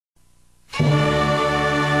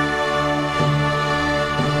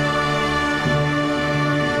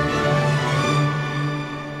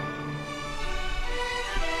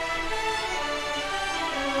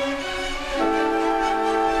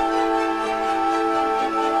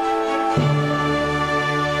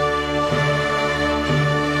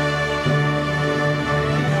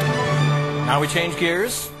Now we change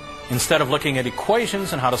gears. Instead of looking at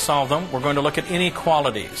equations and how to solve them, we're going to look at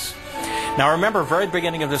inequalities. Now remember, very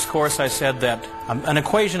beginning of this course I said that an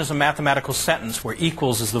equation is a mathematical sentence where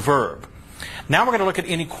equals is the verb. Now we're going to look at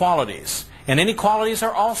inequalities. And inequalities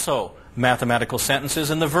are also mathematical sentences,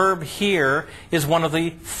 and the verb here is one of the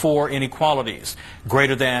four inequalities.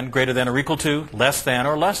 Greater than or equal to, less than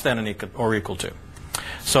or equal to.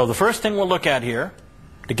 So the first thing we'll look at here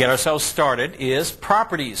to get ourselves started is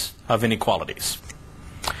properties of inequalities.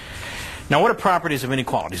 Now, what are properties of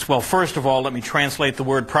inequalities? Well, first of all, let me translate the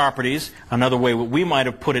word properties. Another way what we might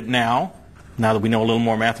have put it now that we know a little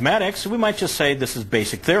more mathematics, we might just say this is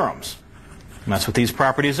basic theorems. And that's what these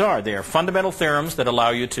properties are. They are fundamental theorems that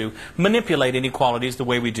allow you to manipulate inequalities the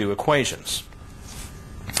way we do equations.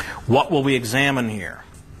 What will we examine here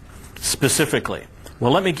specifically?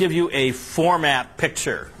 Well, let me give you a format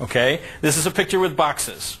picture, okay? This is a picture with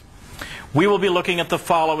boxes. We will be looking at the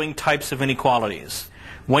following types of inequalities.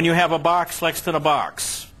 When you have a box less than a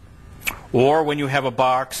box, or when you have a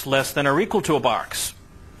box less than or equal to a box.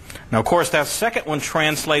 Now, of course, that second one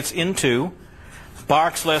translates into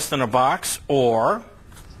box less than a box or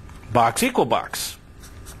box equal box.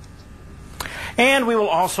 And we will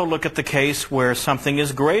also look at the case where something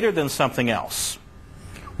is greater than something else,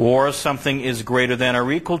 or something is greater than or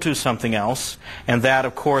equal to something else, and that,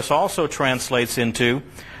 of course, also translates into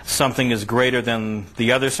something is greater than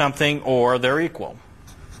the other something or they're equal.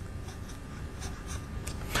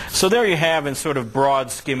 So there you have, in sort of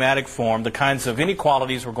broad schematic form, the kinds of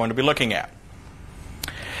inequalities we're going to be looking at.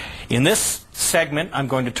 In this segment, I'm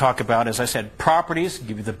going to talk about, as I said, properties,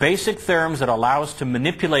 give you the basic theorems that allow us to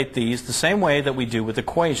manipulate these the same way that we do with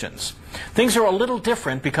equations. Things are a little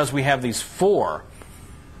different because we have these four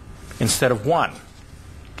instead of one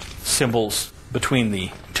symbols between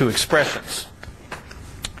the two expressions.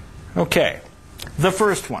 Okay, the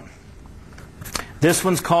first one. This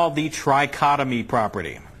one's called the trichotomy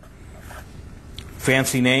property.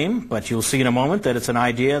 Fancy name, but you'll see in a moment that it's an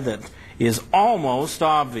idea that is almost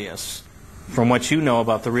obvious from what you know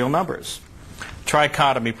about the real numbers.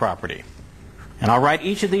 Trichotomy property. And I'll write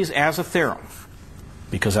each of these as a theorem,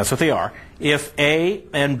 because that's what they are. If A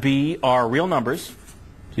and B are real numbers,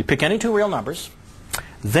 you pick any two real numbers,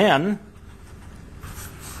 then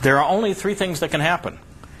there are only three things that can happen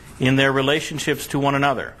in their relationships to one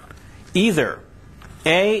another. Either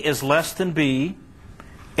A is less than B,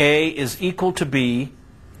 A is equal to B,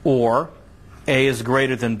 or A is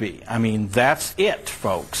greater than B. I mean, that's it,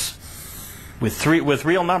 folks. With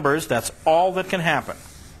real numbers, that's all that can happen.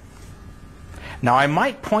 Now, I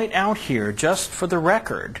might point out here, just for the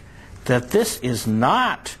record, that this is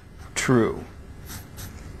not true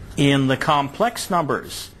in the complex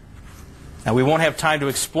numbers. Now, we won't have time to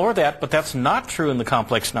explore that, but that's not true in the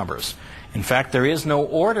complex numbers. In fact, there is no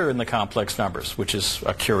order in the complex numbers, which is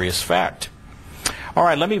a curious fact. All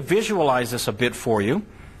right, let me visualize this a bit for you,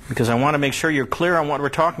 because I want to make sure you're clear on what we're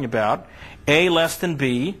talking about. A less than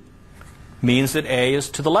B means that A is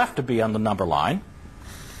to the left of B on the number line.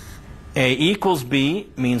 A equals B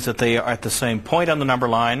means that they are at the same point on the number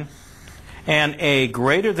line. And A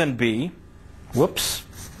greater than B, whoops,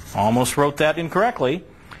 almost wrote that incorrectly.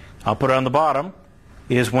 I'll put it on the bottom,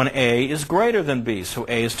 is when A is greater than B. So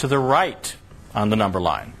A is to the right on the number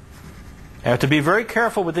line. You have to be very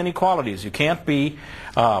careful with inequalities. You can't be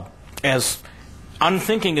as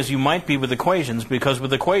unthinking as you might be with equations, because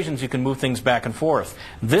with equations you can move things back and forth.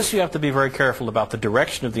 This you have to be very careful about the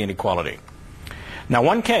direction of the inequality. Now,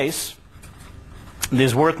 one case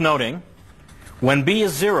is worth noting. When B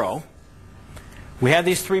is 0, we have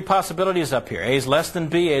these three possibilities up here. A is less than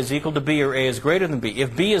B, A is equal to B, or A is greater than B.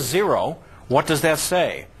 If B is 0, what does that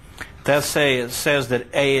say? It says that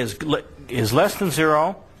A is less than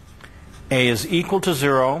 0, A is equal to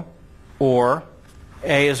 0, or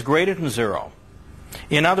A is greater than 0.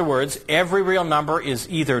 In other words, every real number is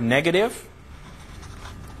either negative,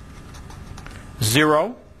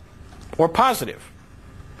 0, or positive.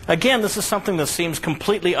 Again, this is something that seems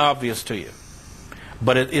completely obvious to you,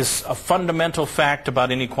 but it is a fundamental fact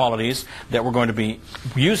about inequalities that we're going to be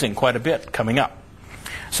using quite a bit coming up.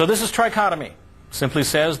 So this is trichotomy. Simply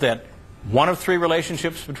says that one of three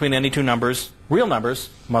relationships between any two numbers, real numbers,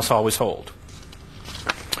 must always hold.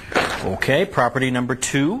 Okay, property number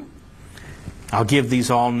 2. I'll give these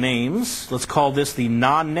all names. Let's call this the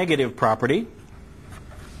non-negative property.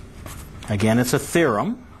 Again, it's a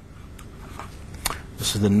theorem.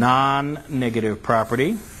 This is the non-negative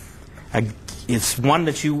property. It's one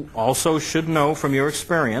that you also should know from your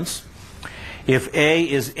experience. If A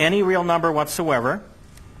is any real number whatsoever,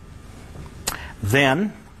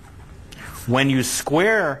 then when you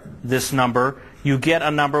square this number, you get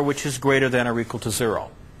a number which is greater than or equal to 0.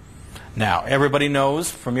 Now, everybody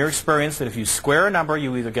knows from your experience that if you square a number,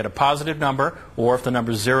 you either get a positive number, or if the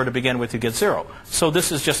number is 0 to begin with, you get 0. So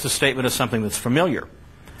this is just a statement of something that's familiar.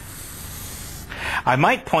 I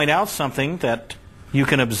might point out something that you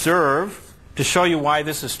can observe to show you why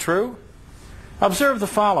this is true. Observe the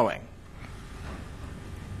following.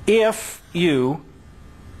 If you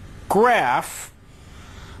graph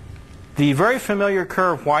the very familiar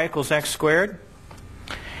curve y equals x squared,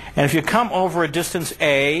 and if you come over a distance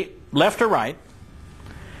a, left or right,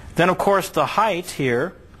 then of course the height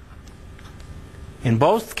here, in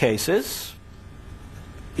both cases,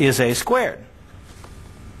 is a squared.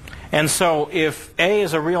 And so if a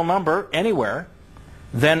is a real number anywhere,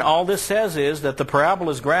 then all this says is that the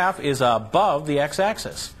parabola's graph is above the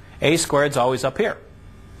x-axis. A squared is always up here.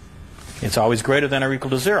 It's always greater than or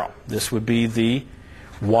equal to 0. This would be the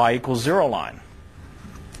y equals 0 line.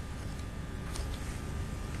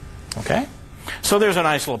 Okay? So there's a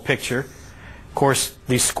nice little picture. Of course,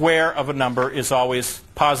 the square of a number is always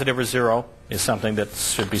positive or 0, is something that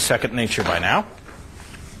should be second nature by now.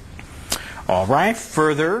 All right,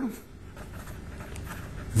 further,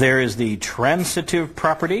 there is the transitive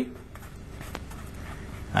property.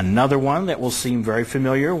 Another one that will seem very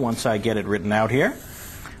familiar once I get it written out here.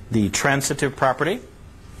 The transitive property.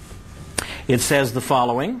 It says the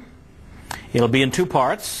following. It'll be in two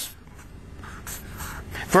parts.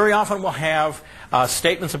 Very often we'll have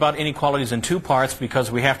statements about inequalities in two parts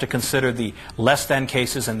because we have to consider the less than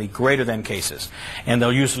cases and the greater than cases. And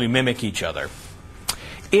they'll usually mimic each other.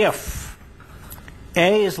 If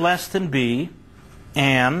A is less than B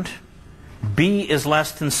and B is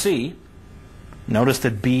less than C, notice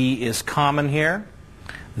that B is common here,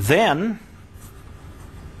 then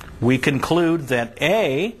we conclude that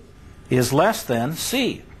A is less than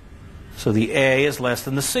C. So the A is less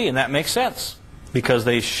than the C, and that makes sense because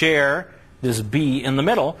they share this B in the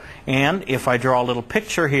middle. And if I draw a little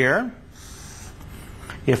picture here,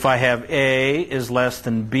 if I have A is less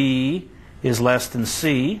than B is less than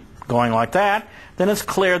C, going like that, then it's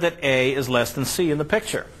clear that A is less than C in the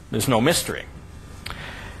picture. There's no mystery.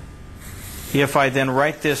 If I then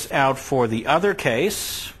write this out for the other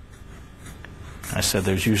case, I said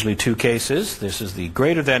there's usually two cases. This is the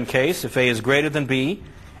greater than case. If A is greater than B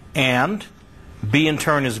and B in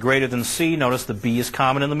turn is greater than C, notice the B is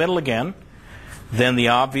common in the middle again, then the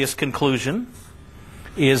obvious conclusion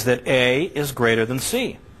is that A is greater than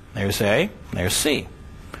C. There's A, there's C.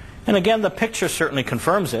 And again, the picture certainly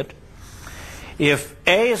confirms it. If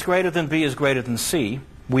A is greater than B is greater than C,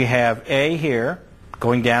 we have A here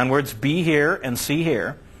going downwards, B here, and C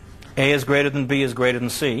here. A is greater than B is greater than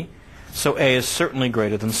C. So A is certainly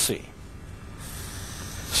greater than C.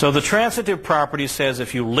 So the transitive property says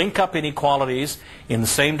if you link up inequalities in the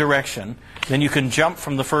same direction, then you can jump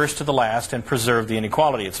from the first to the last and preserve the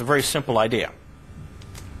inequality. It's a very simple idea.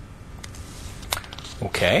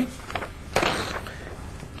 Okay.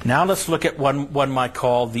 Now let's look at what one might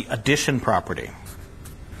call the addition property.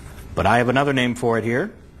 But I have another name for it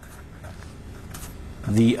here.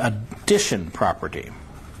 The addition property.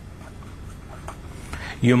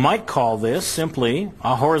 You might call this simply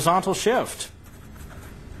a horizontal shift.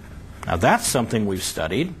 Now that's something we've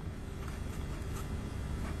studied.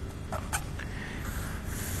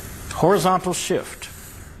 Horizontal shift.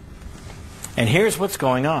 And here's what's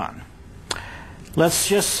going on. Let's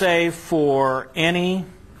just say for any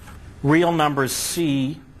real number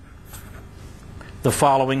C, the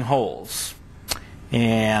following holds.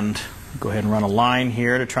 And go ahead and run a line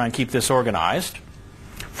here to try and keep this organized.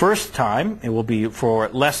 First time, it will be for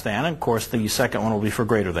less than, and of course the second one will be for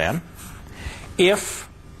greater than. If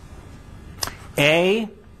A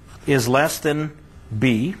is less than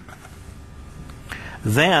B,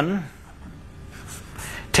 then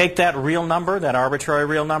take that real number, that arbitrary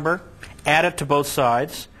real number, add it to both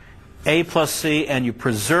sides, A plus C, and you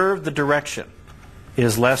preserve the direction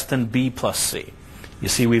is less than B plus C. You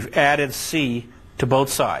see, we've added C to both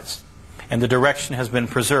sides, and the direction has been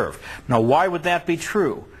preserved. Now, why would that be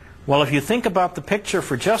true? Well, if you think about the picture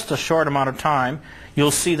for just a short amount of time,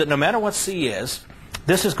 you'll see that no matter what C is,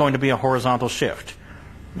 this is going to be a horizontal shift.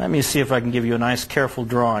 Let me see if I can give you a nice, careful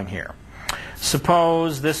drawing here.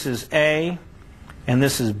 Suppose this is A, and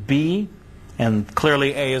this is B, and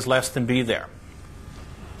clearly A is less than B there.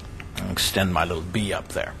 I'll extend my little B up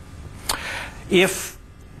there. If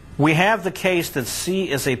we have the case that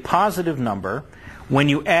C is a positive number, when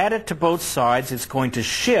you add it to both sides, it's going to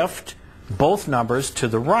shift both numbers to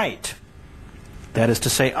the right. That is to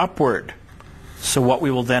say, upward. So what we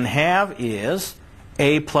will then have is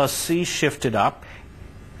A plus C shifted up,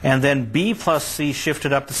 and then B plus C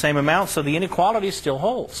shifted up the same amount, so the inequality still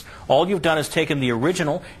holds. All you've done is taken the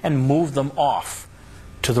original and moved them off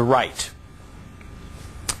to the right.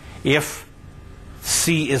 If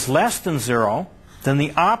C is less than 0, then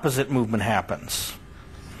the opposite movement happens.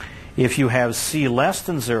 If you have C less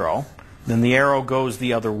than 0, then the arrow goes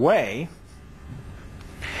the other way,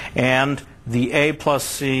 and the A plus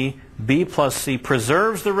C, B plus C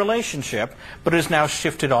preserves the relationship, but is now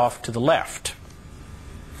shifted off to the left.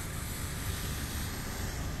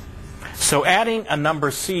 So adding a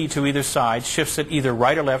number C to either side shifts it either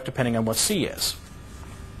right or left depending on what C is.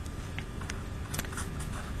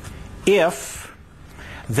 If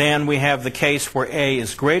then we have the case where A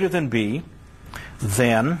is greater than B,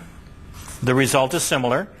 then the result is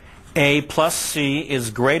similar. A plus C is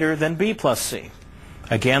greater than B plus C.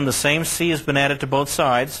 Again, the same C has been added to both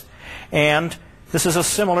sides, and this is a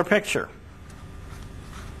similar picture.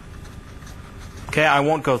 Okay, I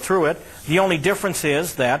won't go through it. The only difference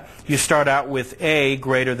is that you start out with A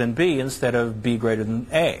greater than B instead of B greater than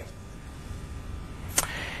A.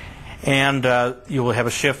 And you will have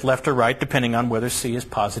a shift left or right depending on whether C is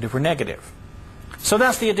positive or negative. So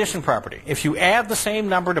that's the addition property. If you add the same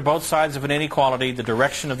number to both sides of an inequality, the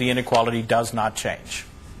direction of the inequality does not change.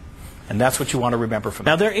 And that's what you want to remember from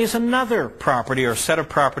that. Now there is another property or set of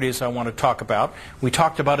properties I want to talk about. We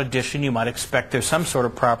talked about addition. You might expect there's some sort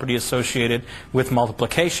of property associated with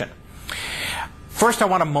multiplication. First, I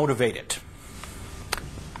want to motivate it.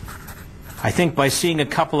 I think by seeing a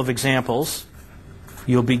couple of examples,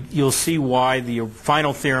 you'll see why the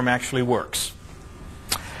final theorem actually works.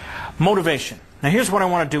 Motivation. Now here's what I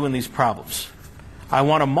want to do in these problems. I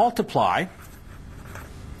want to multiply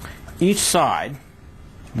each side.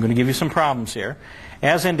 I'm going to give you some problems here,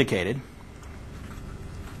 as indicated.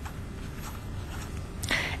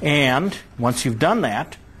 And once you've done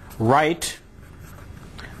that, write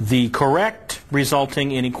the correct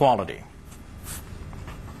resulting inequality.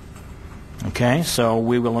 Okay, so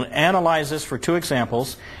we will analyze this for two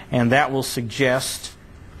examples, and that will suggest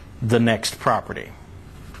the next property.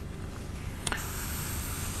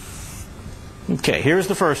 Okay, here's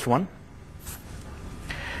the first one.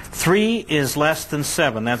 3 is less than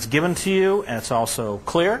 7. That's given to you, and it's also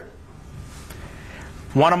clear.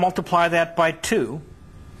 Want to multiply that by 2.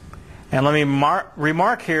 And let me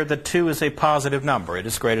remark here that 2 is a positive number. It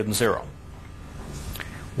is greater than 0.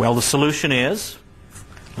 Well, the solution is,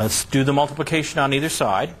 let's do the multiplication on either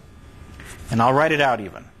side, and I'll write it out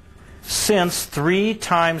even. Since 3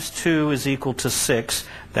 times 2 is equal to 6,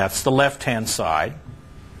 that's the left-hand side,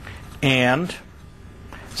 and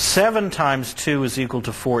 7 times 2 is equal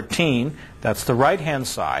to 14, that's the right-hand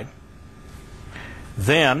side,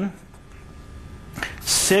 then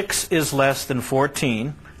 6 is less than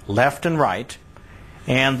 14, left and right,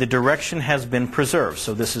 and the direction has been preserved.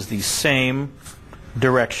 So this is the same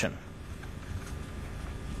direction.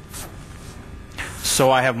 So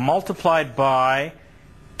I have multiplied by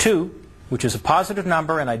 2, which is a positive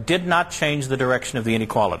number, and I did not change the direction of the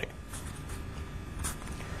inequality.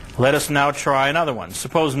 Let us now try another one.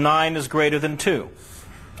 Suppose 9 is greater than 2.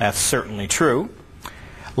 That's certainly true.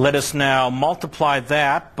 Let us now multiply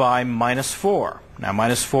that by minus 4. Now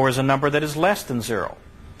minus 4 is a number that is less than 0.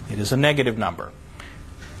 It is a negative number.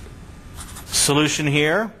 Solution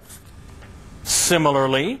here,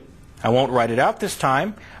 similarly, I won't write it out this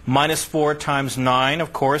time. Minus 4 times 9,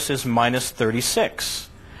 of course, is minus 36.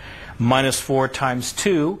 Minus 4 times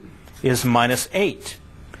 2 is minus 8.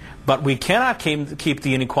 But we cannot keep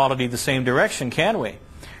the inequality the same direction, can we?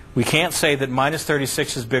 We can't say that minus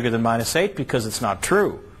 36 is bigger than minus 8 because it's not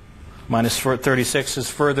true. Minus 36 is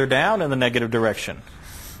further down in the negative direction.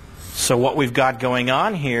 So what we've got going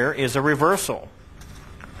on here is a reversal.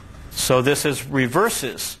 So this is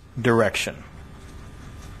reverses direction.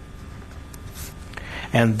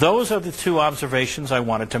 And those are the two observations I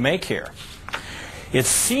wanted to make here. It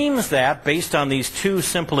seems that, based on these two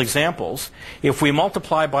simple examples, if we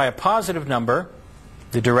multiply by a positive number,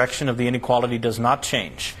 the direction of the inequality does not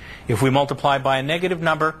change. If we multiply by a negative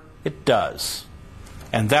number, it does.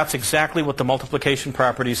 And that's exactly what the multiplication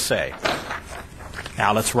properties say.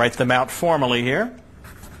 Now let's write them out formally here.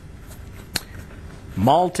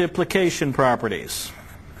 Multiplication properties.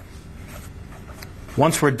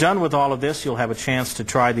 Once we're done with all of this, you'll have a chance to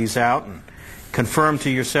try these out and confirm to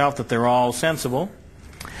yourself that they're all sensible.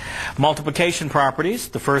 Multiplication properties.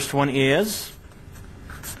 The first one is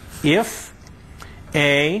if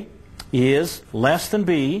A is less than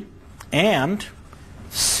B and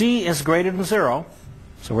C is greater than 0,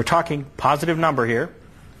 so we're talking positive number here,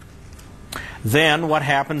 Then what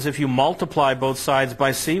happens if you multiply both sides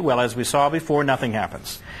by c? Well, as we saw before, nothing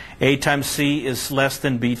happens. A times c is less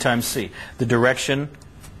than b times c. The direction,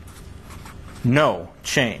 no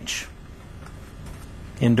change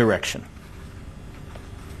in direction.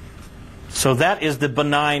 So that is the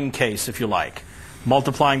benign case, if you like,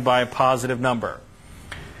 multiplying by a positive number.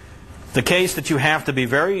 The case that you have to be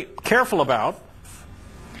very careful about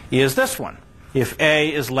is this one. If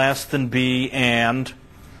a is less than b and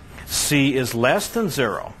c is less than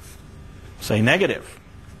 0, say negative,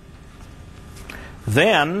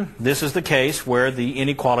 then this is the case where the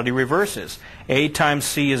inequality reverses. A times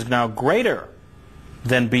c is now greater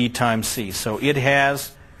than b times c, so it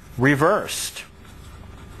has reversed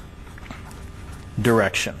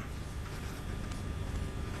direction.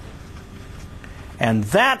 And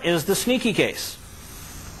that is the sneaky case.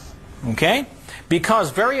 Okay?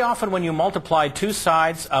 Because very often when you multiply two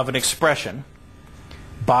sides of an expression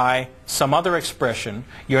by some other expression,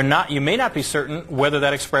 you may not be certain whether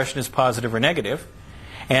that expression is positive or negative.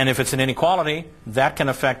 And if it's an inequality, that can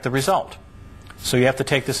affect the result. So you have to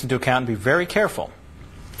take this into account and be very careful.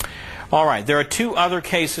 All right, there are two other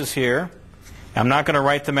cases here. I'm not going to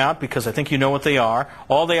write them out because I think you know what they are.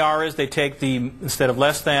 All they are is they take the, instead of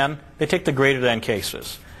less than, they take the greater than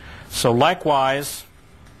cases. So likewise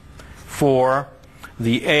for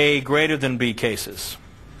the A greater than B cases.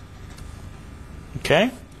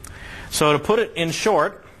 Okay? So to put it in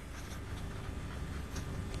short,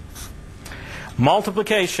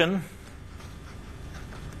 multiplication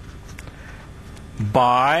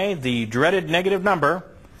by the dreaded negative number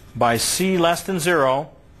by c less than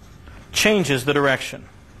 0 changes the direction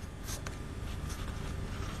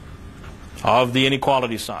of the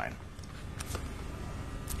inequality sign.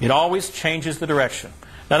 It always changes the direction.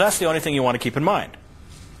 Now that's the only thing you want to keep in mind.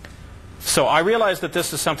 So I realize that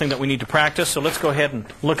this is something that we need to practice, so let's go ahead and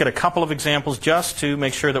look at a couple of examples just to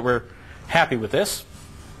make sure that we're happy with this.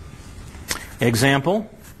 Example,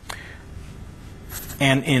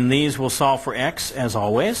 and in these we'll solve for x as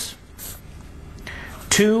always.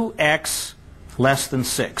 2x less than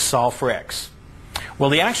 6, solve for x. Well,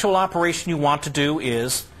 the actual operation you want to do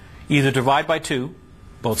is either divide by 2,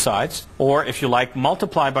 both sides, or if you like,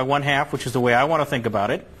 multiply by 1/2, which is the way I want to think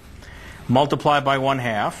about it. Multiply by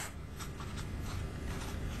 1/2.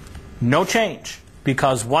 No change,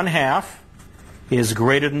 because 1/2 is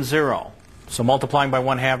greater than 0. So multiplying by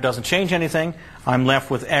 1/2 doesn't change anything. I'm left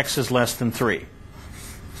with x is less than 3.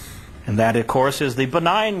 And that, of course, is the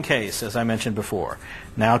benign case, as I mentioned before.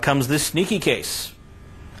 Now comes the sneaky case.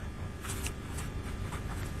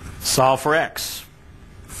 Solve for x.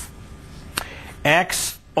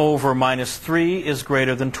 X over minus 3 is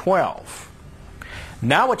greater than 12.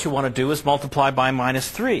 Now what you want to do is multiply by minus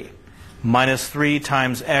 3. Minus 3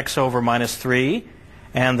 times x over minus 3,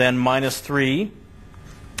 and then minus 3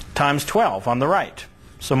 times 12 on the right.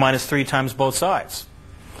 So minus 3 times both sides.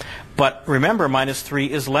 But remember, minus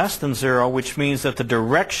 3 is less than 0, which means that the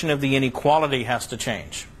direction of the inequality has to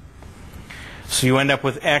change. So you end up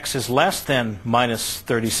with x is less than minus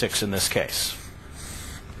 36 in this case.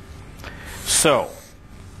 So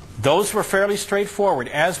those were fairly straightforward.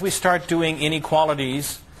 As we start doing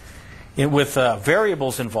inequalities with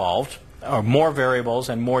variables involved, or more variables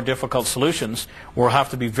and more difficult solutions, we'll have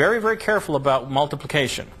to be very, very careful about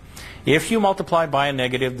multiplication. If you multiply by a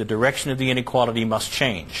negative, the direction of the inequality must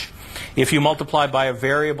change. If you multiply by a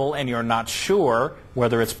variable and you're not sure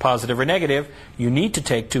whether it's positive or negative, you need to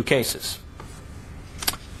take two cases.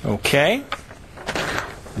 Okay.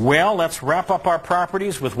 Well, let's wrap up our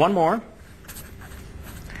properties with one more.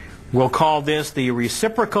 We'll call this the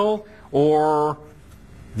reciprocal or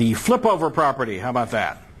the flip-over property. How about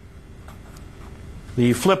that?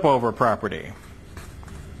 The flip-over property.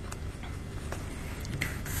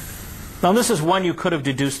 Now this is one you could have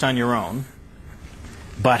deduced on your own,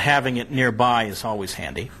 but having it nearby is always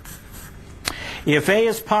handy. If a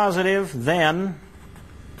is positive, then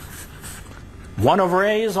 1 over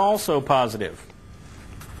a is also positive.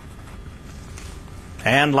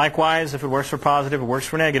 And likewise, if it works for positive, it works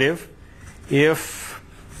for negative. If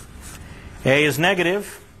a is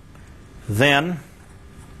negative, then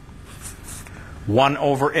 1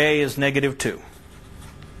 over a is negative 2.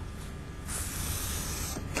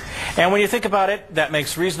 And when you think about it, that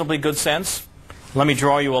makes reasonably good sense. Let me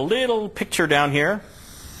draw you a little picture down here.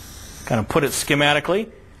 Kind of put it schematically.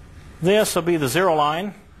 This will be the 0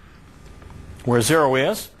 line, where 0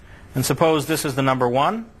 is. And suppose this is the number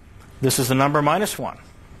 1. This is the number minus 1.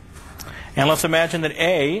 And let's imagine that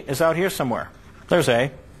a is out here somewhere. There's a.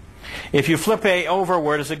 If you flip a over,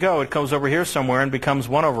 where does it go? It goes over here somewhere and becomes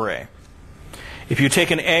 1 over a. If you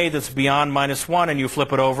take an a that's beyond minus 1 and you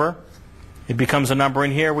flip it over, it becomes a number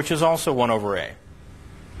in here which is also 1 over a.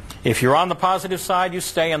 If you're on the positive side, you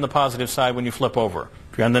stay on the positive side when you flip over.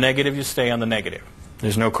 If you're on the negative, you stay on the negative.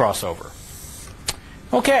 There's no crossover.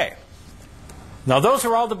 Okay. Now those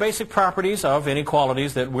are all the basic properties of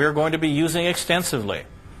inequalities that we're going to be using extensively.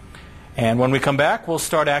 And when we come back, we'll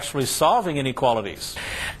start actually solving inequalities.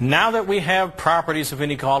 Now that we have properties of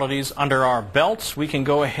inequalities under our belts, we can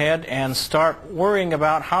go ahead and start worrying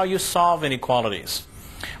about how you solve inequalities.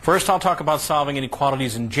 First, I'll talk about solving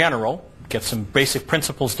inequalities in general, get some basic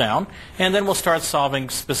principles down, and then we'll start solving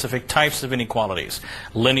specific types of inequalities,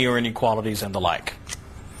 linear inequalities and the like.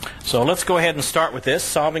 So let's go ahead and start with this,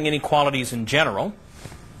 solving inequalities in general.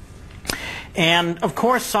 And of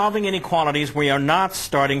course, solving inequalities, we are not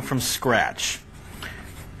starting from scratch.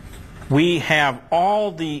 We have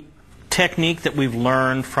all the technique that we've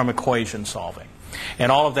learned from equation solving,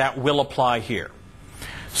 and all of that will apply here.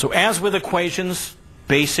 So as with equations,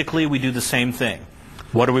 basically we do the same thing.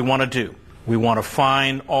 What do we want to do? We want to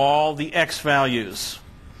find all the x values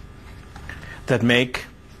that make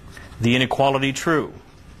the inequality true.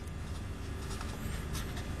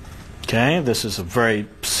 Okay, this is a very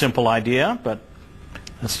simple idea, but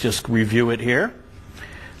let's just review it here.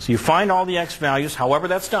 So you find all the x values, however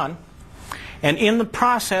that's done, and in the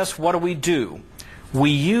process, what do? We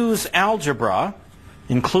use algebra,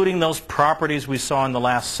 including those properties we saw in the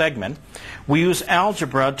last segment. We use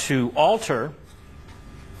algebra to alter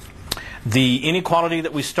the inequality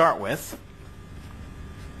that we start with,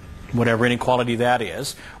 whatever inequality that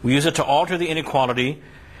is. We use it to alter the inequality,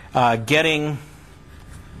 getting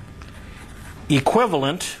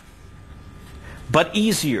equivalent but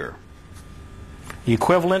easier.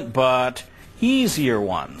 Equivalent but easier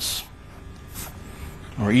ones,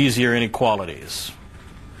 or easier inequalities.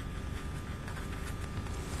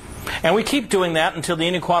 And we keep doing that until the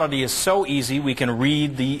inequality is so easy we can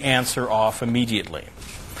read the answer off immediately.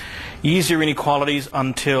 Easier inequalities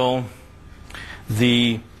until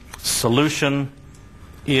the solution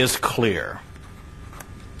is clear.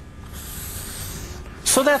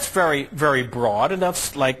 So that's very, very broad, and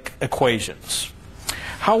that's like equations.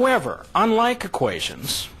 However, unlike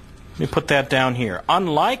equations, let me put that down here.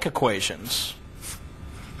 Unlike equations,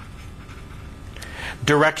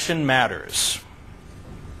 direction matters.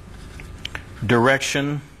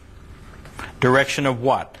 Direction of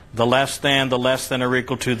what? The less than or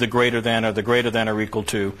equal to, the greater than or equal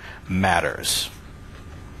to matters.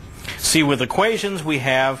 See, with equations we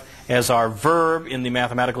have as our verb in the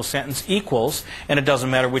mathematical sentence equals, and it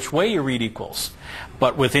doesn't matter which way you read equals.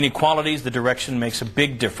 But with inequalities, the direction makes a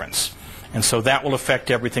big difference. And so that will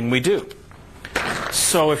affect everything we do.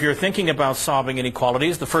 So if you're thinking about solving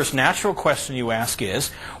inequalities, the first natural question you ask is,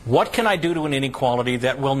 what can I do to an inequality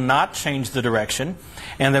that will not change the direction?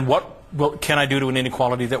 And then what can I do to an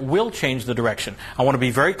inequality that will change the direction? I want to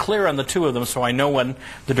be very clear on the two of them so I know when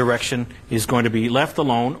the direction is going to be left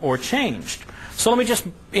alone or changed. So let me just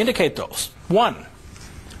indicate those. One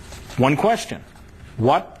question.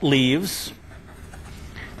 What leaves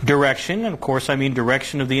direction, and of course I mean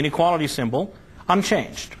direction of the inequality symbol,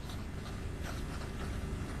 unchanged?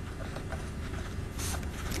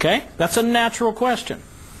 Okay? That's a natural question.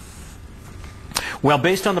 Well,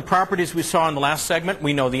 based on the properties we saw in the last segment,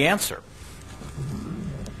 we know the answer.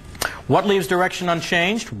 What leaves direction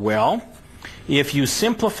unchanged? Well, if you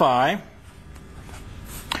simplify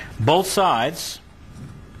both sides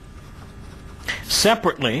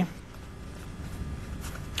separately,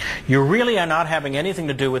 you really are not having anything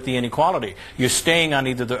to do with the inequality. You're staying on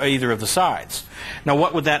either of the sides. Now,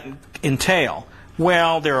 what would that entail?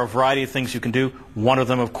 Well, there are a variety of things you can do. One of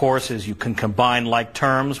them, of course, is you can combine like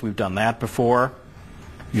terms. We've done that before.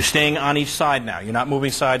 You're staying on each side now. You're not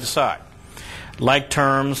moving side to side. Like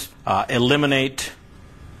terms, eliminate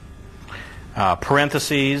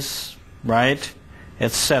parentheses, right,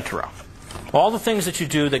 etc. All the things that you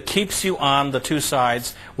do that keeps you on the two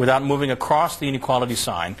sides without moving across the inequality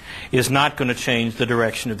sign is not going to change the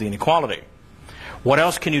direction of the inequality. What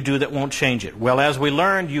else can you do that won't change it? Well, as we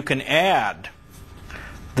learned, you can add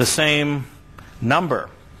the same number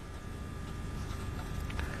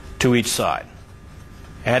to each side.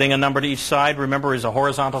 Adding a number to each side, remember, is a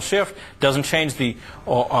horizontal shift. Doesn't change the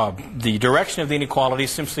direction of the inequality,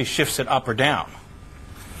 simply shifts it up or down.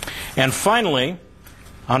 And finally,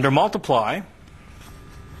 under multiply,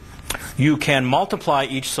 you can multiply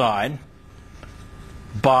each side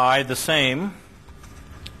by the same,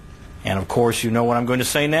 and of course you know what I'm going to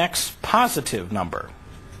say next, positive number.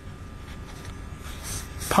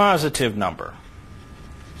 Positive number.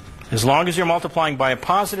 As long as you're multiplying by a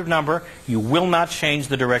positive number, you will not change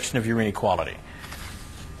the direction of your inequality.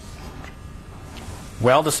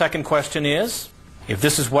 Well, the second question is, if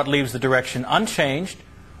this is what leaves the direction unchanged,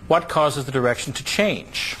 what causes the direction to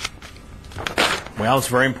change? Well, it's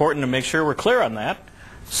very important to make sure we're clear on that.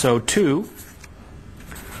 So 2,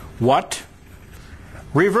 what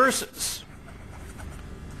reverses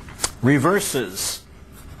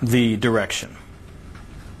the direction?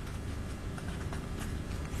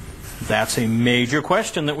 That's a major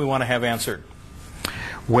question that we want to have answered.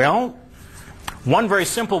 Well, one very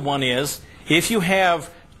simple one is, if you have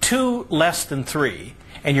 2 less than 3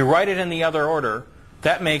 and you write it in the other order,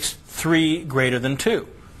 that makes 3 greater than 2.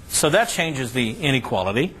 So that changes the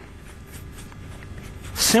inequality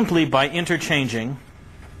simply by interchange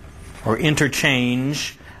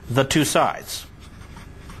the 2 sides.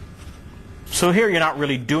 So here you're not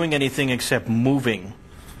really doing anything except moving.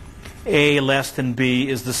 A less than B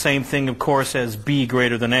is the same thing, of course, as B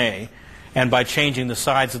greater than A. And by changing the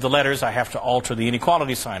sides of the letters, I have to alter the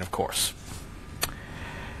inequality sign, of course.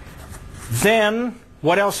 Then,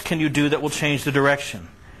 what else can you do that will change the direction?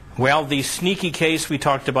 Well, the sneaky case we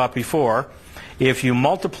talked about before, if you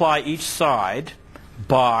multiply each side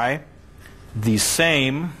by the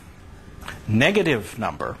same negative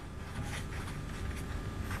number,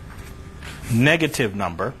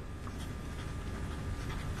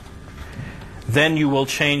 then you will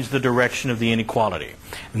change the direction of the inequality.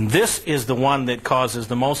 And this is the one that causes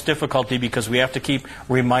the most difficulty because we have to keep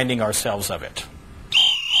reminding ourselves of it.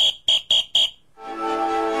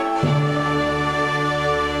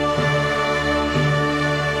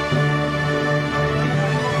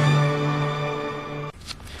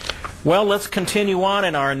 Well, let's continue on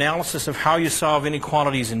in our analysis of how you solve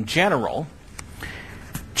inequalities in general.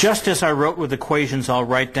 Just as I wrote with equations, I'll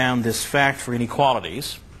write down this fact for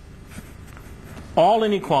inequalities. All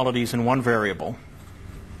inequalities in one variable,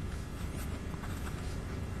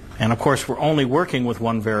 and of course we're only working with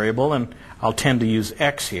one variable, and I'll tend to use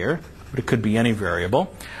x here, but it could be any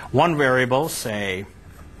variable. One variable, say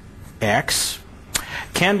x,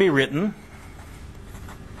 can be written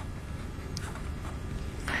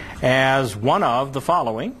as one of the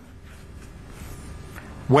following.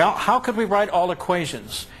 Well, how could we write all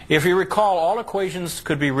equations? If you recall, all equations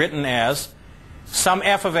could be written as some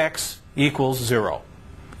f of x equals 0.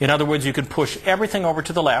 In other words, you could push everything over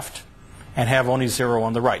to the left and have only 0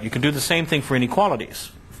 on the right. You can do the same thing for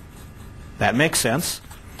inequalities. That makes sense.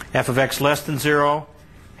 F of x less than 0,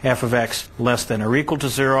 f of x less than or equal to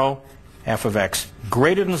 0, f of x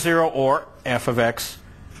greater than 0, or f of x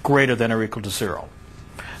greater than or equal to 0.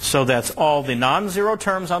 So that's all the non-zero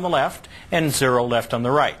terms on the left and 0 left on the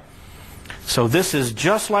right. So this is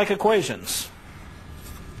just like equations,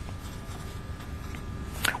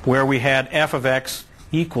 where we had f of x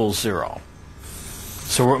equals 0.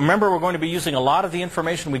 So remember, we're going to be using a lot of the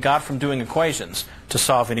information we got from doing equations to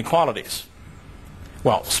solve inequalities.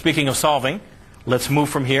 Well, speaking of solving, let's move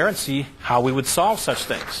from here and see how we would solve such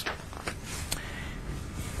things.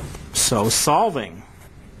 So solving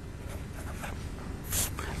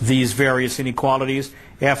these various inequalities,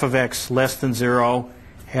 f of x less than 0,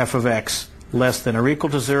 f of x less than or equal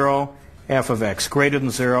to 0, f of x greater than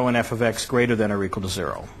 0, and f of x greater than or equal to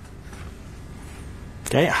 0.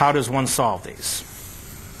 Okay, how does one solve these?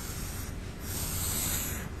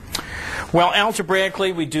 Well,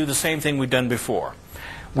 algebraically, we do the same thing we've done before.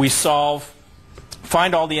 We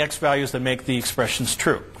find all the x values that make the expressions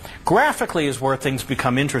true. Graphically is where things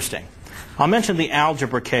become interesting. I'll mention the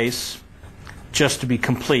algebra case just to be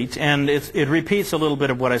complete, and it repeats a little bit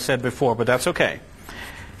of what I said before, but that's okay.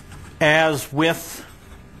 As with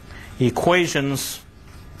equations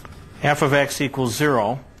f of x equals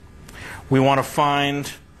 0, we want to find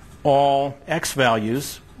all x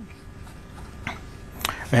values,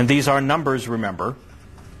 and these are numbers, remember.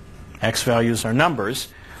 X values are numbers,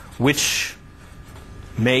 which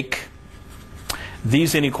make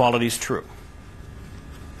these inequalities true.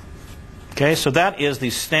 Okay, so that is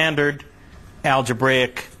the standard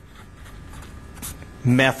algebraic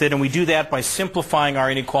method, and we do that by simplifying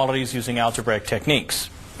our inequalities using algebraic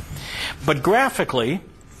techniques. But graphically,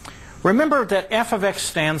 remember that f of x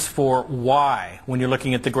stands for y when you're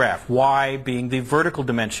looking at the graph, y being the vertical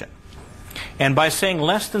dimension. And by saying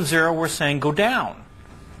less than 0, we're saying go down.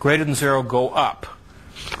 Greater than 0, go up.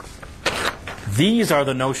 These are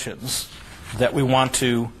the notions that we want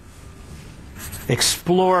to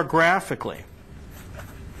explore graphically,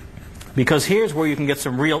 because here's where you can get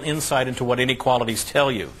some real insight into what inequalities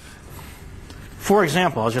tell you. For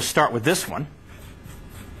example, I'll just start with this one.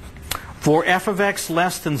 For f of x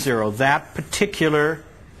less than 0, that particular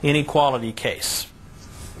inequality case,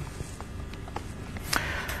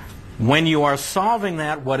 when you are solving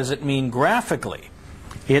that, what does it mean graphically?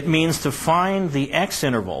 It means to find the x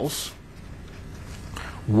intervals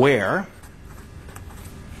where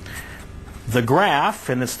the graph,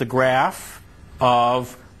 and it's the graph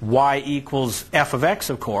of y equals f of x,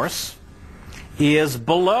 of course, is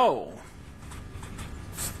below.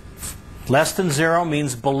 Less than 0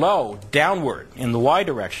 means below, downward, in the y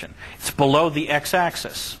direction. It's below the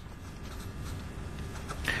x-axis,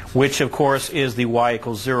 which, of course, is the y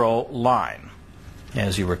equals 0 line,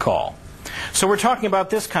 as you recall. So we're talking about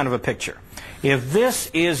this kind of a picture. If this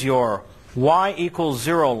is your y equals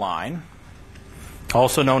 0 line,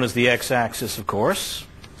 also known as the x-axis, of course,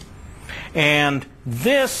 and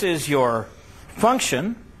this is your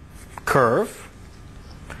function curve,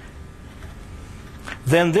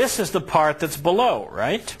 then this is the part that's below,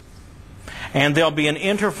 right? And there'll be an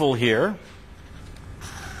interval here,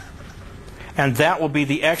 and that will be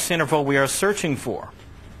the x interval we are searching for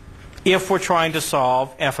if we're trying to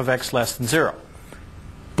solve f of x less than 0.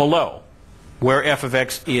 Below, where f of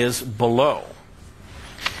x is below.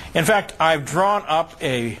 In fact, I've drawn up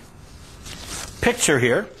a picture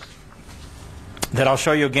here that I'll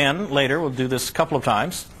show you again later. We'll do this a couple of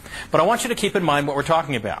times. But I want you to keep in mind what we're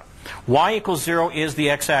talking about. Y equals 0 is the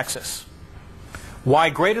x-axis. Y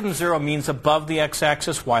greater than 0 means above the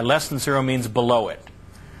x-axis. Y less than 0 means below it.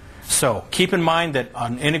 So keep in mind that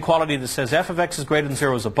an inequality that says f of x is greater than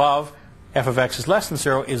 0 is above, f of x is less than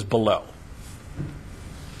 0 is below.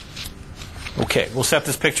 Okay, we'll set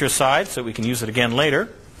this picture aside so we can use it again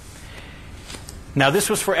later. Now this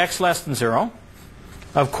was for x less than 0.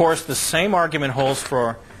 Of course, the same argument holds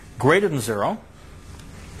for greater than 0.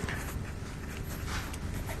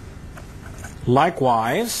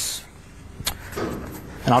 Likewise,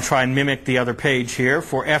 and I'll try and mimic the other page here,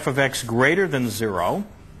 for f of x greater than 0,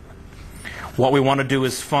 what we want to do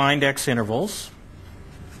is find x intervals,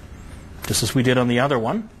 just as we did on the other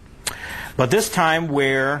one, but this time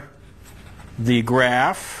where the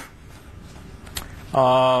graph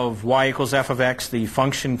of y equals f of x, the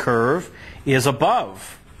function curve, is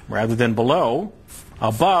above rather than below.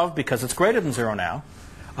 Above, because it's greater than 0 now,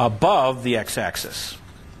 above the x-axis,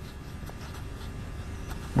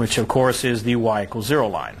 which of course is the y equals 0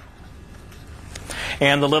 line.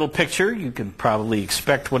 And the little picture, you can probably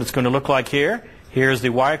expect what it's going to look like here. Here's the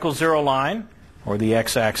y equals 0 line, or the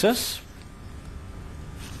x-axis.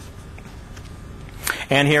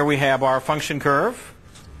 And here we have our function curve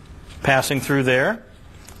passing through there,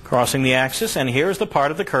 crossing the axis, and here's the part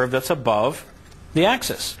of the curve that's above the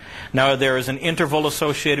axis. Now there is an interval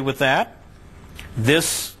associated with that.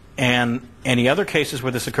 This and any other cases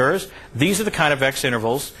where this occurs, these are the kind of x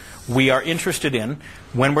intervals we are interested in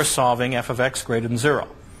when we're solving f of x greater than 0.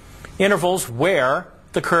 Intervals where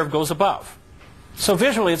the curve goes above. So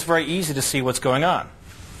visually it's very easy to see what's going on.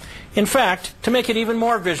 In fact, to make it even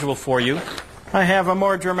more visual for you, I have a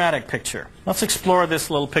more dramatic picture. Let's explore this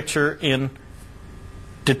little picture in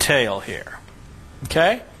detail here.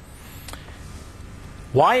 Okay?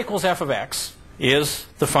 Y equals f of x is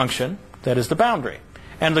the function that is the boundary.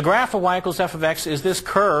 And the graph of y equals f of x is this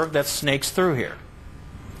curve that snakes through here.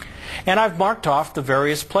 And I've marked off the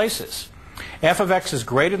various places. F of x is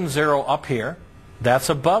greater than 0 up here. That's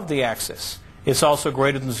above the axis. It's also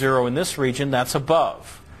greater than 0 in this region. That's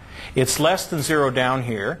above. It's less than 0 down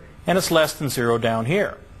here. And it's less than 0 down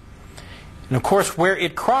here. And of course, where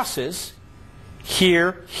it crosses,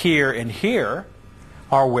 here, here, and here,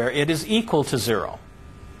 are where it is equal to 0.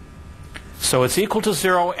 So it's equal to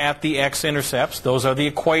 0 at the x-intercepts. Those are the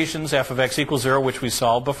equations, f of x equals 0, which we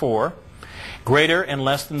solved before. Greater and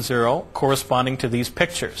less than 0 corresponding to these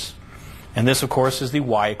pictures. And this, of course, is the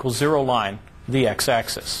y equals 0 line, the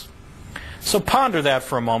x-axis. So ponder that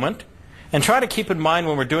for a moment, and try to keep in mind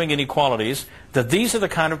when we're doing inequalities that these are the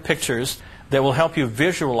kind of pictures that will help you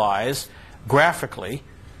visualize graphically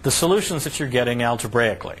the solutions that you're getting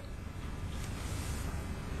algebraically.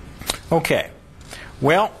 Okay,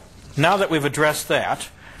 well, now that we've addressed that,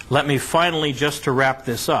 let me finally, just to wrap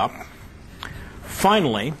this up,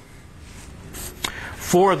 finally,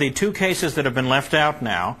 for the two cases that have been left out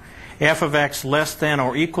now, f of x less than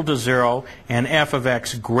or equal to 0 and f of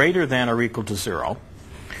x greater than or equal to 0,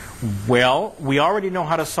 well, we already know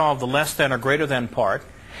how to solve the less than or greater than part,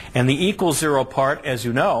 and the equal 0 part, as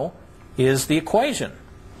you know, is the equation.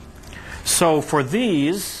 So for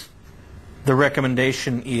these, the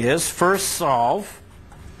recommendation is first solve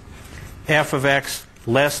f of x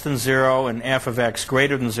less than 0 and f of x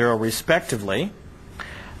greater than 0 respectively.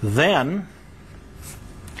 Then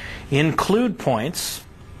include points,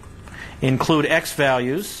 include x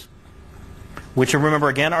values, which remember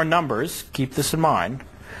again are numbers, keep this in mind,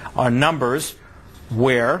 are numbers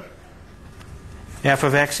where f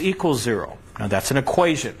of x equals 0. Now that's an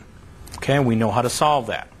equation. Okay, we know how to solve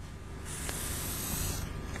that.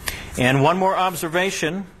 And one more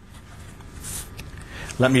observation.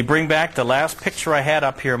 Let me bring back the last picture I had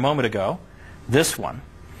up here a moment ago. This one.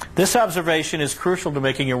 This observation is crucial to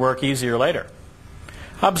making your work easier later.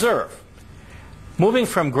 Observe. Moving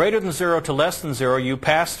from greater than 0 to less than 0, you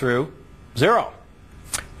pass through 0.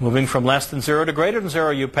 Moving from less than 0 to greater than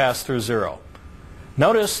 0, you pass through 0.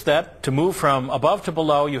 Notice that to move from above to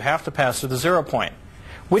below, you have to pass through the 0 point.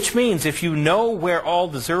 Which means if you know where all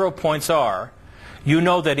the 0 points are, you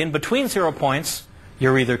know that in between 0 points,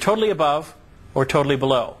 you're either totally above or totally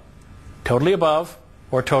below. Totally above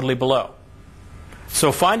or totally below.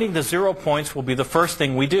 So finding the 0 points will be the first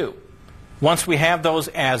thing we do. Once we have those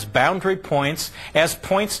as boundary points, as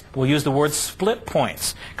points, we'll use the word split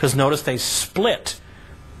points, because notice they split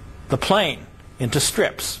the plane into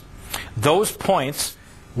strips. Those points,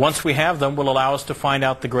 once we have them, will allow us to find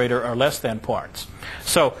out the greater or less than parts.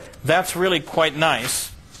 So that's really quite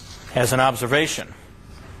nice as an observation.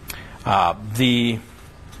 The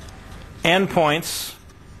endpoints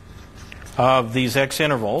of these x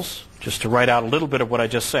intervals, just to write out a little bit of what I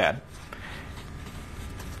just said,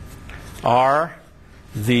 are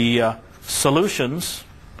the solutions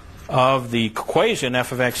of the equation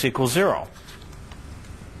f of x equals 0.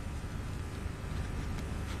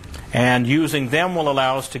 And using them will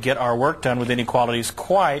allow us to get our work done with inequalities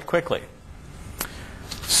quite quickly.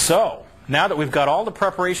 So, now that we've got all the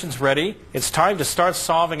preparations ready, it's time to start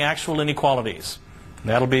solving actual inequalities.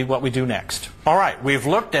 That'll be what we do next. All right, we've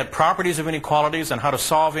looked at properties of inequalities and how to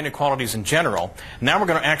solve inequalities in general. Now we're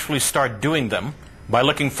going to actually start doing them by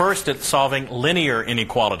looking first at solving linear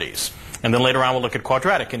inequalities. And then later on we'll look at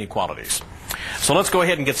quadratic inequalities. So let's go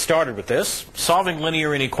ahead and get started with this. Solving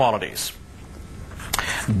linear inequalities.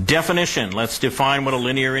 Definition. Let's define what a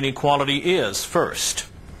linear inequality is first.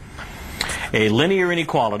 A linear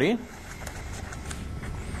inequality,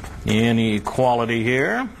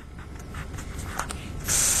 here,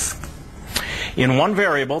 in one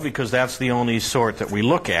variable, because that's the only sort that we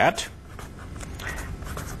look at,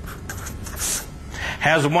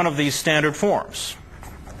 has one of these standard forms.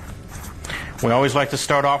 We always like to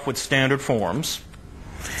start off with standard forms,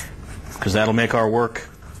 because that'll make our work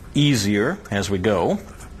easier as we go.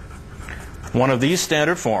 One of these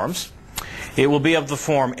standard forms. It will be of the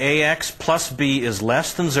form ax plus b is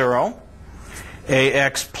less than 0,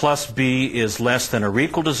 ax plus b is less than or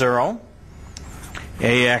equal to 0,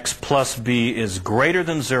 ax plus b is greater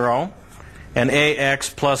than 0, and ax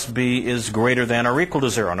plus b is greater than or equal to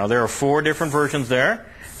 0. Now there are 4 different versions there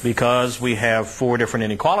because we have 4 different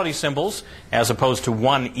inequality symbols as opposed to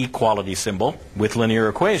one equality symbol with linear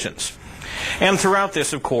equations. And throughout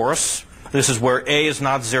this, of course, this is where a is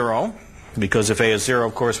not 0, because if a is 0,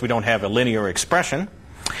 of course, we don't have a linear expression,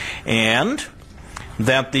 and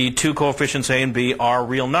that the 2 coefficients a and b are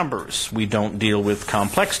real numbers. We don't deal with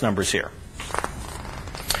complex numbers here.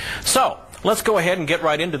 So let's go ahead and get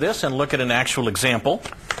right into this and look at an actual example.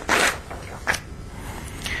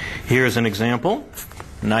 Here's an example.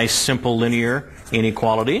 Nice, simple linear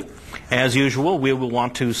inequality. As usual, we will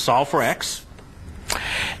want to solve for x.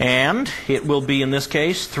 And it will be, in this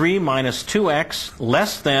case, 3 minus 2x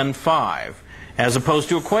less than 5. As opposed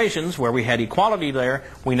to equations where we had equality there,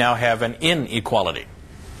 we now have an inequality.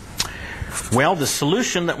 Well, the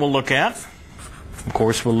solution that we'll look at, of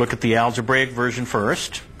course, we'll look at the algebraic version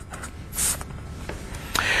first.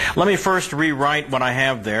 Let me first rewrite what I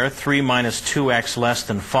have there, 3 minus 2x less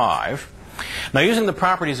than 5. Now, using the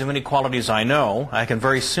properties of inequalities I know, I can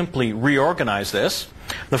very simply reorganize this.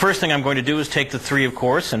 The first thing I'm going to do is take the 3, of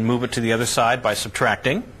course, and move it to the other side by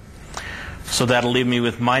subtracting. So that'll leave me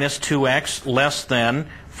with minus 2x less than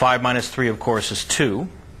 5 minus 3, of course, is 2.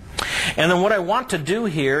 And then what I want to do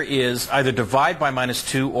here is either divide by minus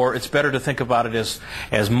 2, or it's better to think about it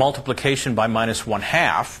as multiplication by minus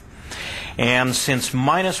 1/2. And since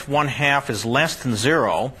minus 1/2 is less than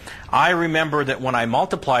 0, I remember that when I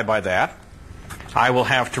multiply by that, I will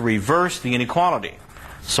have to reverse the inequality.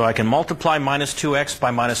 So I can multiply minus 2x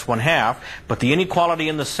by minus 1/2, but the inequality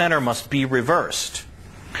in the center must be reversed.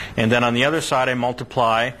 And then on the other side, I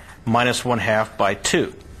multiply minus 1/2 by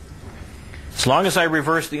 2. As long as I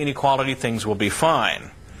reverse the inequality, things will be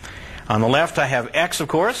fine. On the left, I have x, of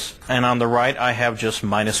course, and on the right, I have just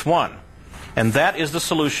minus 1. And that is the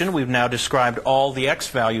solution. We've now described all the x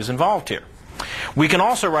values involved here. We can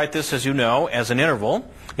also write this, as you know, as an interval.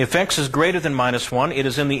 If x is greater than minus 1, it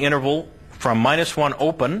is in the interval from minus 1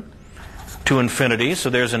 open to infinity. So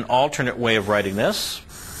there's an alternate way of writing this.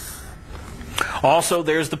 Also,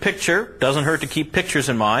 there's the picture. Doesn't hurt to keep pictures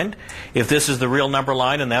in mind. If this is the real number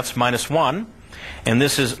line and that's minus 1, And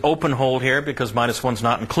this is open hold here because minus 1's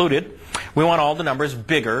not included. We want all the numbers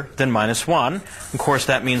bigger than minus 1. Of course,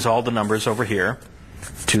 that means all the numbers over here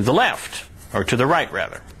to the left, or to the right,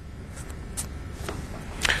 rather.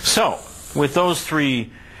 So, with those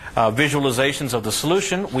three visualizations of the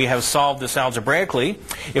solution, we have solved this algebraically.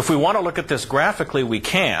 If we want to look at this graphically, we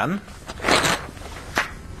can.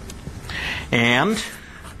 And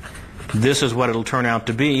this is what it'll turn out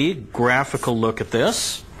to be. Graphical look at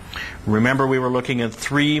this. Remember, we were looking at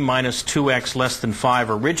 3 minus 2x less than 5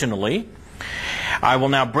 originally. I will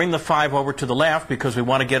now bring the 5 over to the left because we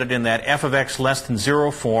want to get it in that f of x less than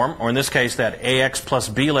 0 form, or in this case, that ax plus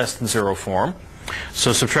b less than 0 form.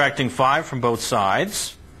 So subtracting 5 from both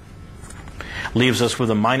sides leaves us with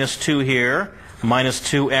a minus 2 here, minus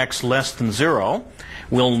 2x less than 0.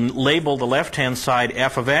 We'll label the left-hand side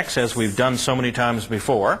f of x, as we've done so many times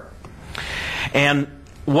before. And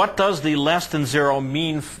what does the less than 0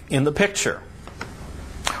 mean in the picture?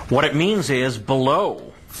 What it means is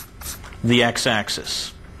below the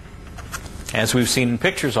x-axis, as we've seen in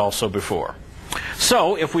pictures also before.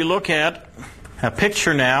 So if we look at a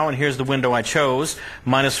picture now, and here's the window I chose,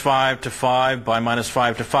 minus 5 to 5 by minus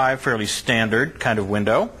 5 to 5, fairly standard kind of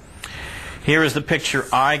window. Here is the picture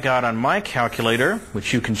I got on my calculator,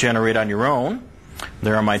 which you can generate on your own.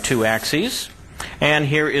 There are my two axes. And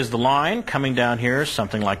here is the line coming down here,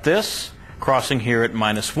 something like this, crossing here at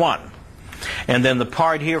minus 1. And then the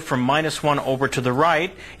part here from minus 1 over to the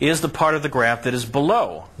right is the part of the graph that is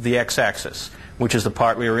below the x-axis, which is the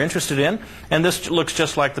part we were interested in. And this looks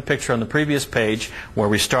just like the picture on the previous page, where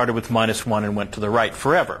we started with minus 1 and went to the right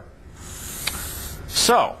forever.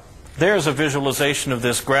 So, there's a visualization of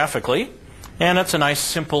this graphically, and it's a nice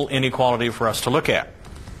simple inequality for us to look at.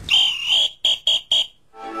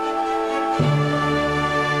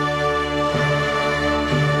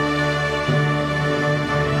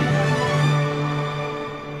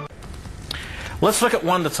 Let's look at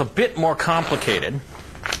one that's a bit more complicated,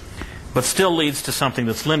 but still leads to something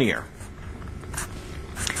that's linear.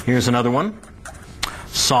 Here's another one.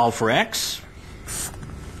 Solve for x.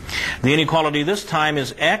 The inequality this time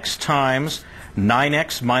is x times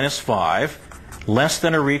 9x minus 5 less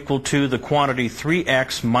than or equal to the quantity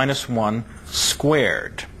 3x minus 1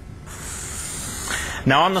 squared.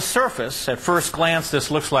 Now on the surface, at first glance, this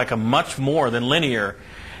looks like a much more than linear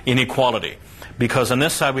inequality, because on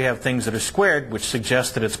this side we have things that are squared, which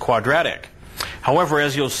suggests that it's quadratic. However,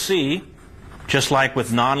 as you'll see, just like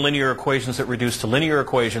with nonlinear equations that reduce to linear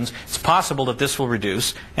equations, it's possible that this will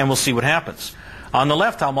reduce, and we'll see what happens. On the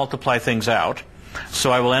left, I'll multiply things out,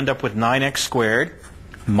 so I will end up with 9x squared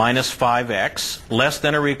minus 5x less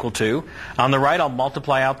than or equal to. On the right, I'll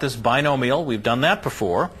multiply out this binomial. We've done that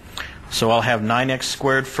before. So I'll have 9x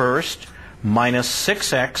squared first minus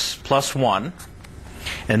 6x plus 1.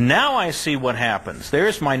 And now I see what happens.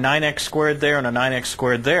 There's my 9x squared there and a 9x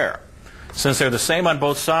squared there. Since they're the same on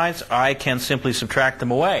both sides, I can simply subtract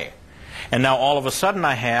them away. And now all of a sudden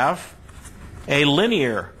I have a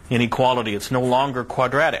linear inequality. It's no longer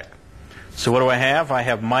quadratic. So what do I have? I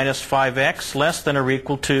have minus 5x less than or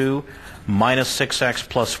equal to minus 6x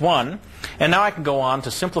plus 1. And now I can go on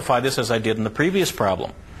to simplify this as I did in the previous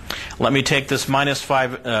problem. Let me take this minus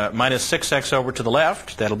 6x over to the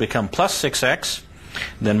left. That'll become plus 6x.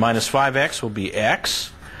 Then minus 5x will be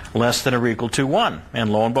x less than or equal to 1.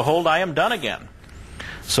 And lo and behold, I am done again.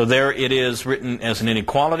 So there it is written as an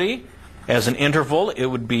inequality. As an interval, it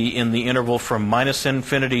would be in the interval from minus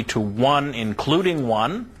infinity to 1, including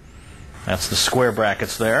 1. That's the square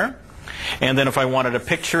brackets there. And then if I wanted a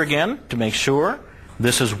picture again, to make sure,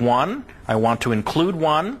 this is 1. I want to include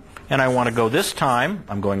 1. And I want to go this time,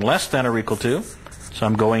 I'm going less than or equal to, so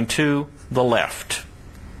I'm going to the left.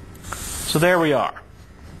 So there we are.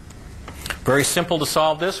 Very simple to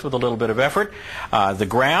solve this with a little bit of effort. The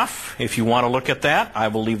graph, if you want to look at that, I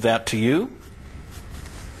will leave that to you.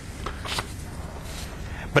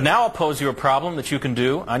 But now I'll pose you a problem that you can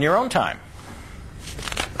do on your own time.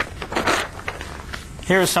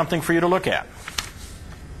 Here is something for you to look at.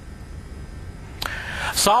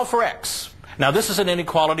 Solve for x. Now this is an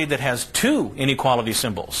inequality that has two inequality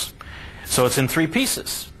symbols. So it's in three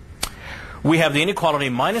pieces. We have the inequality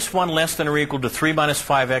minus 1 less than or equal to 3 minus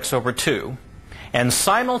 5x over 2. And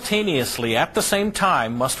simultaneously, at the same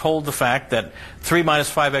time, must hold the fact that 3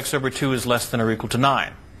 minus 5x over 2 is less than or equal to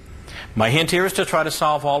 9. My hint here is to try to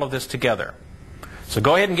solve all of this together. So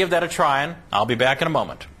go ahead and give that a try, and I'll be back in a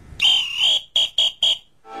moment.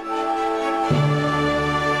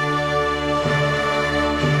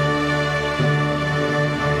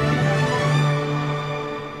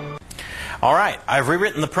 All right, I've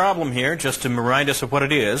rewritten the problem here just to remind us of what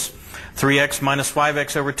it is. 3x minus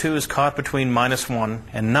 5x over 2 is caught between minus 1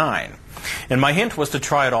 and 9. And my hint was to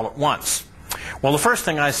try it all at once. Well, the first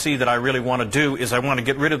thing I see that I really want to do is I want to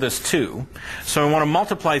get rid of this 2. So I want to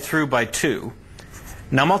multiply through by 2.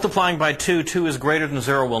 Now multiplying by 2, 2 is greater than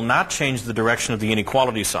 0 will not change the direction of the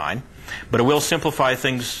inequality sign, but it will simplify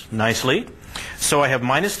things nicely. So I have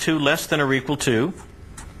minus 2 less than or equal to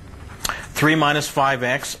 3 minus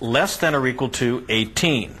 5x less than or equal to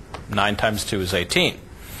 18. 9 times 2 is 18.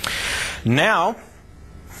 Now,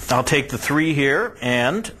 I'll take the 3 here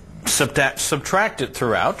and subtract it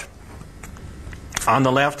throughout. On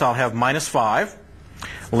the left, I'll have minus 5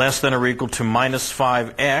 less than or equal to minus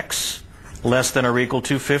 5x less than or equal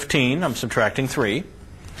to 15. I'm subtracting 3.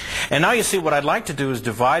 And now you see what I'd like to do is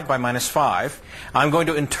divide by minus 5. I'm going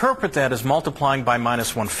to interpret that as multiplying by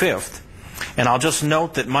minus 1/5. And I'll just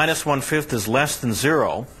note that minus 1/5 is less than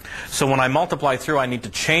 0. So when I multiply through, I need to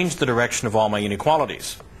change the direction of all my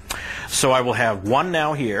inequalities. So I will have 1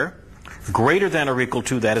 now here, greater than or equal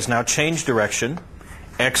to, that is now changed direction.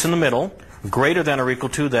 X in the middle, greater than or equal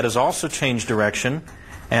to, that is also changed direction,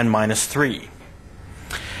 and minus 3.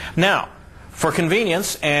 Now, for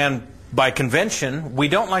convenience and by convention, we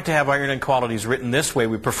don't like to have our inequalities written this way.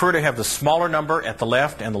 We prefer to have the smaller number at the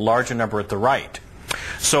left and the larger number at the right.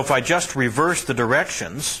 So if I just reverse the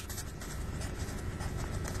directions,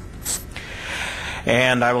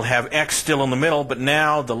 and I will have x still in the middle, but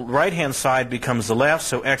now the right-hand side becomes the left,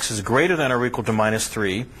 so x is greater than or equal to minus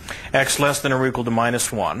 3, x less than or equal to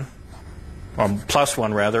minus 1, or plus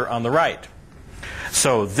 1 rather, on the right.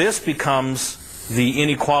 So this becomes the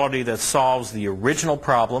inequality that solves the original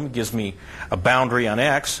problem. It gives me a boundary on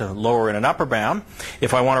x, a lower and an upper bound.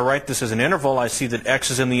 If I want to write this as an interval, I see that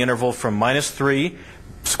x is in the interval from minus 3,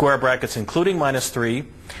 square brackets including minus 3,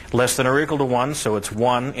 less than or equal to 1, so it's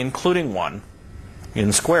 1 including 1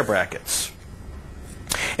 in square brackets.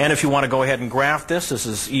 And if you want to go ahead and graph this, this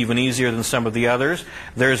is even easier than some of the others.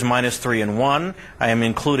 There's minus 3 and 1. I am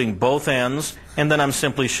including both ends, and then I'm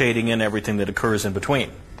simply shading in everything that occurs in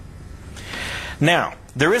between. Now,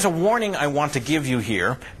 there is a warning I want to give you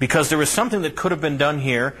here, because there is something that could have been done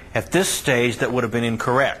here at this stage that would have been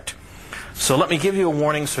incorrect. So let me give you a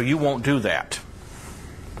warning so you won't do that.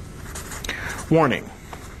 Warning.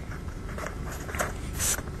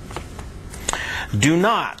 Do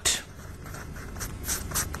not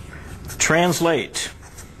translate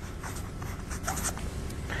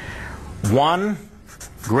 1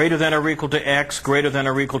 greater than or equal to x greater than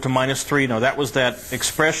or equal to minus 3. No, that was that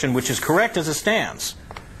expression, which is correct as it stands.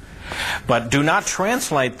 But do not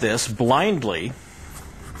translate this blindly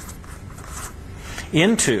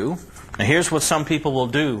into, now here's what some people will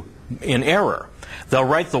do in error. They'll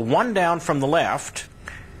write the 1 down from the left,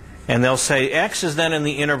 and they'll say x is then in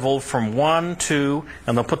the interval from 1, 2,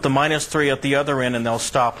 and they'll put the minus 3 at the other end, and they'll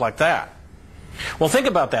stop like that. Well, think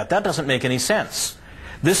about that. That doesn't make any sense.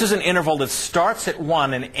 This is an interval that starts at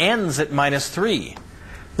 1 and ends at minus 3.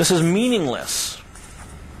 This is meaningless.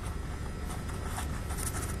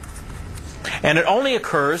 And it only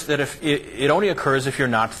occurs if you're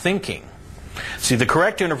not thinking. See, the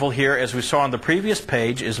correct interval here, as we saw on the previous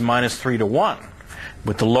page, is minus 3 to 1,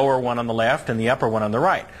 with the lower one on the left and the upper one on the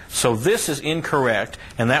right. So this is incorrect,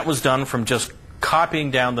 and that was done from just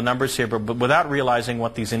copying down the numbers here, but without realizing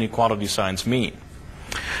what these inequality signs mean.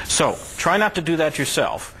 So try not to do that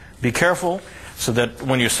yourself. Be careful so that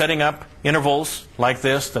when you're setting up intervals like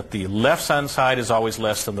this, that the left-hand side is always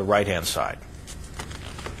less than the right-hand side.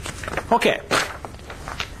 Okay.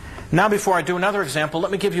 Now before I do another example,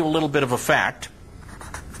 let me give you a little bit of a fact.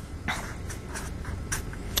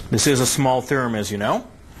 This is a small theorem, as you know.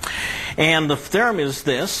 And the theorem is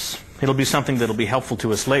this. It'll be something that'll be helpful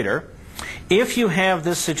to us later. If you have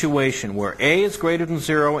this situation where a is greater than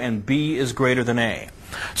 0 and b is greater than a,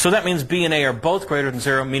 so that means b and a are both greater than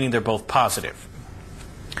 0, meaning they're both positive,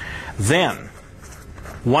 then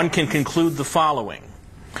one can conclude the following,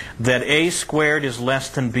 that a squared is less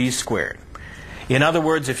than b squared. In other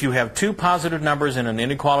words, if you have two positive numbers in an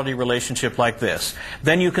inequality relationship like this,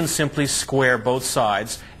 then you can simply square both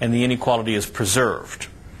sides and the inequality is preserved.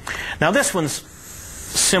 Now this one's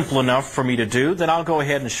simple enough for me to do that I'll go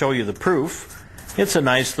ahead and show you the proof. It's a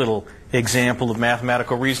nice little example of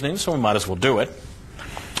mathematical reasoning, so we might as well do it.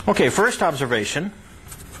 Okay, first observation.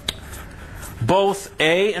 Both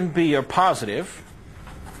a and b are positive.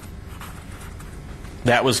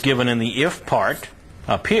 That was given in the if part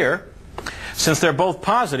up here. Since they're both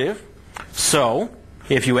positive, so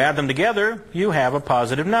if you add them together, you have a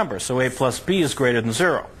positive number. So a plus b is greater than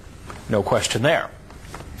 0. No question there.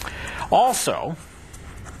 Also,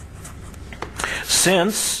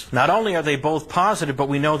 Since not only are they both positive, but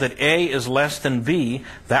we know that A is less than B,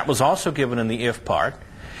 that was also given in the if part.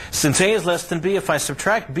 Since A is less than B, if I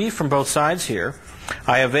subtract B from both sides here,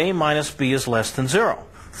 I have A minus B is less than 0.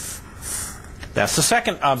 That's the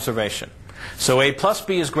second observation. So A plus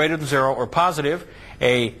B is greater than 0 or positive.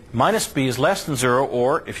 A minus B is less than 0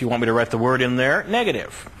 or, if you want me to write the word in there,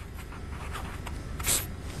 negative.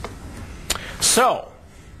 So,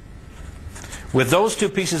 with those two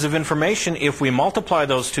pieces of information, if we multiply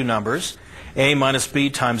those two numbers, A minus B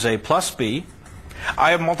times A plus B,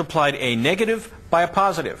 I have multiplied a negative by a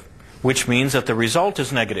positive, which means that the result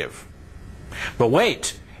is negative. But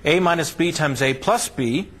wait, A minus B times A plus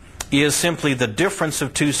B is simply the difference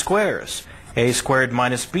of two squares. A squared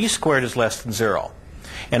minus B squared is less than 0.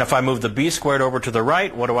 And if I move the B squared over to the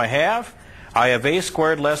right, what do I have? I have A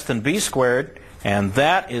squared less than B squared, and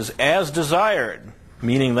that is as desired,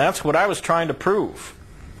 meaning that's what I was trying to prove.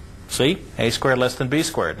 See? A squared less than B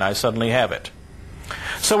squared, and I suddenly have it.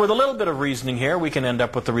 So with a little bit of reasoning here, we can end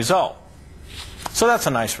up with the result. So that's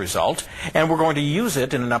a nice result, and we're going to use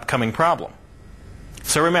it in an upcoming problem.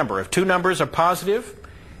 So remember, if two numbers are positive,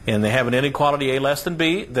 and they have an inequality A less than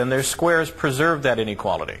B, then their squares preserve that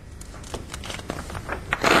inequality.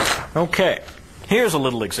 Okay, here's a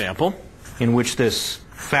little example in which this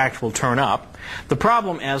fact will turn up. The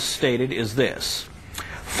problem, as stated, is this.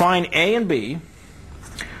 Find A and B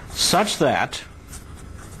such that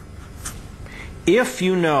if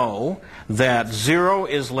you know that 0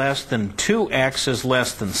 is less than 2x is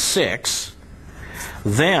less than 6,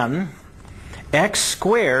 then x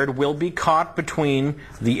squared will be caught between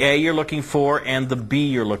the A you're looking for and the B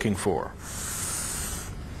you're looking for.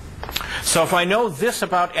 So if I know this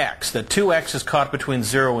about x, that 2x is caught between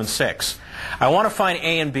 0 and 6, I want to find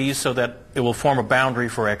A and B so that it will form a boundary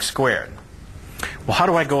for x squared. Well, how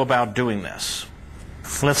do I go about doing this?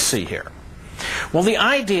 Let's see here. Well, the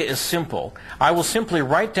idea is simple. I will simply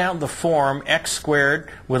write down the form x squared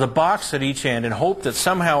with a box at each end and hope that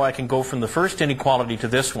somehow I can go from the first inequality to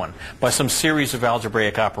this one by some series of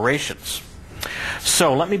algebraic operations.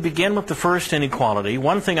 So let me begin with the first inequality.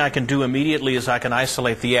 One thing I can do immediately is I can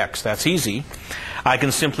isolate the x. That's easy. I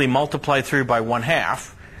can simply multiply through by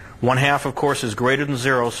 1/2. 1/2, of course, is greater than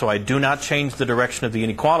 0, so I do not change the direction of the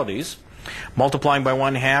inequalities. Multiplying by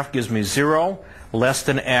 1/2 gives me 0, less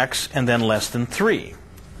than x, and then less than 3.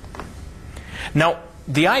 Now,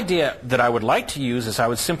 the idea that I would like to use is I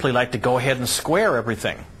would simply like to go ahead and square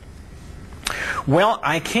everything. Well,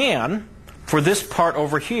 I can for this part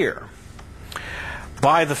over here.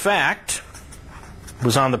 By the fact, it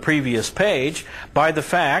was on the previous page, by the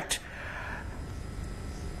fact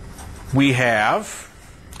we have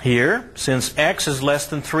here, since x is less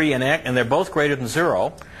than 3 and they're both greater than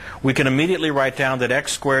 0, we can immediately write down that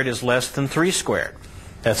x squared is less than 3 squared.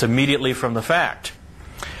 That's immediately from the fact.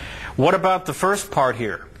 What about the first part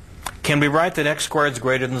here? Can we write that x squared is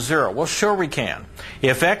greater than 0? Well, sure we can.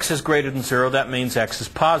 If x is greater than 0, that means x is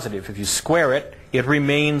positive. If you square it, it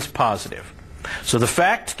remains positive. So the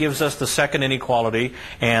fact gives us the second inequality,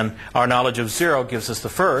 and our knowledge of 0 gives us the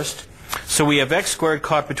first. So we have x squared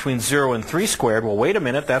caught between 0 and 3 squared. Well, wait a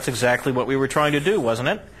minute, that's exactly what we were trying to do, wasn't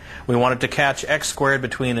it? We wanted to catch x squared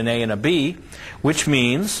between an A and a B, which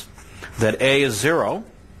means that A is 0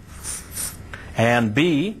 and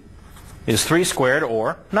B is 3 squared,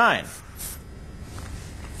 or 9.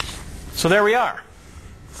 So there we are.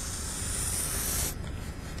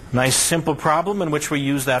 Nice simple problem in which we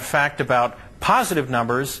use that fact about positive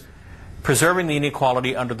numbers preserving the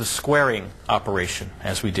inequality under the squaring operation,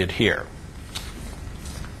 as we did here.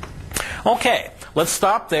 Okay, let's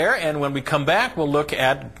stop there, and when we come back, we'll look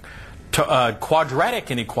at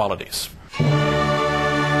quadratic inequalities.